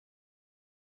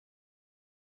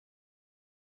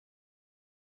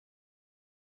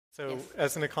So Yes.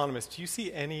 as an economist, do you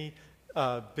see any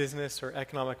business or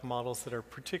economic models that are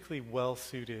particularly well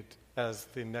suited as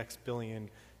the next billion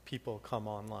people come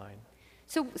online?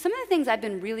 So some of the things I've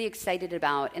been really excited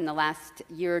about in the last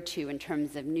year or two in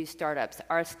terms of new startups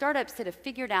are startups that have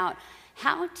figured out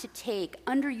how to take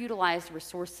underutilized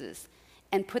resources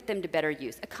and put them to better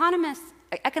use.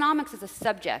 Economics as a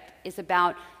subject is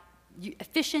about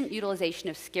efficient utilization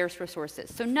of scarce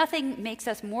resources. So nothing makes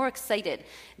us more excited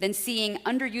than seeing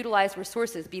underutilized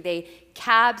resources, be they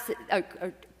cabs,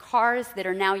 cars that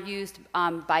are now used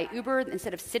by Uber.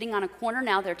 Instead of sitting on a corner,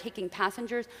 now they're taking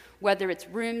passengers, whether it's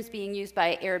rooms being used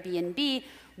by Airbnb,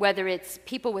 whether it's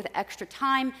people with extra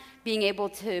time being able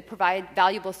to provide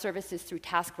valuable services through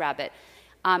TaskRabbit.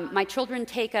 My children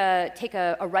take a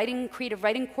creative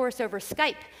writing course over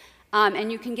Skype.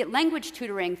 And you can get language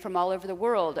tutoring from all over the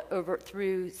world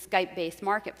through Skype-based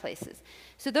marketplaces.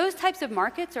 So those types of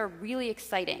markets are really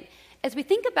exciting. As we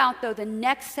think about, though, the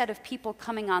next set of people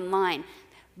coming online,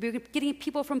 we're getting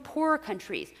people from poorer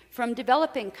countries, from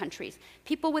developing countries,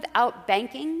 people without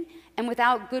banking and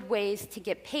without good ways to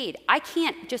get paid. I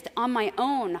can't just on my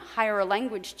own hire a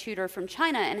language tutor from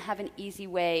China and have an easy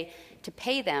way to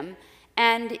pay them.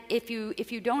 And if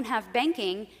you don't have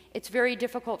banking, it's very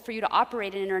difficult for you to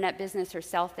operate an internet business or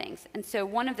sell things. And so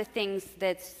one of the things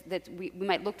that we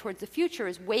might look towards the future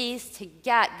is ways to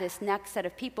get this next set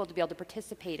of people to be able to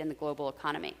participate in the global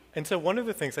economy. And so one of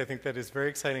the things I think that is very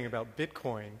exciting about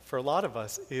Bitcoin for a lot of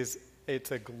us is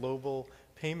it's a global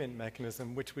payment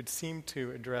mechanism which would seem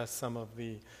to address some of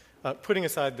the, putting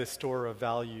aside the store of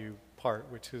value part,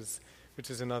 which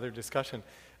is another discussion.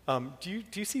 Do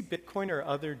you see Bitcoin or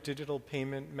other digital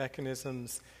payment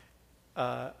mechanisms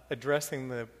addressing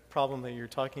the problem that you're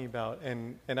talking about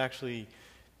and actually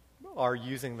are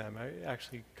using them,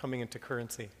 actually coming into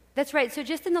currency? That's right. So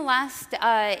just in the last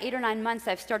 8 or 9 months,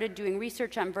 I've started doing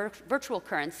research on virtual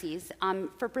currencies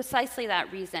for precisely that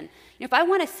reason. If I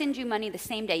want to send you money the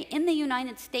same day in the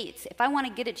United States, if I want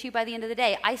to get it to you by the end of the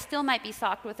day, I still might be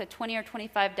socked with a $20 or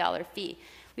 $25 fee.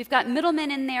 We've got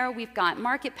middlemen in there. We've got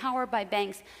market power by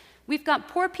banks. We've got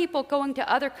poor people going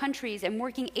to other countries and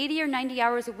working 80 or 90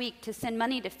 hours a week to send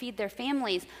money to feed their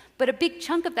families, but a big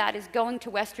chunk of that is going to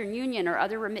Western Union or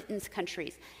other remittance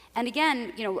countries. And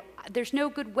again, there's no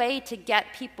good way to get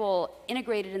people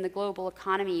integrated in the global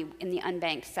economy in the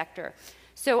unbanked sector.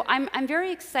 So I'm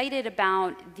very excited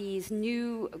about these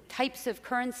new types of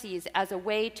currencies as a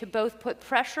way to both put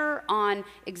pressure on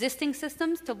existing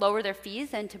systems to lower their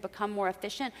fees and to become more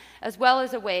efficient, as well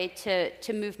as a way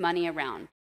to move money around.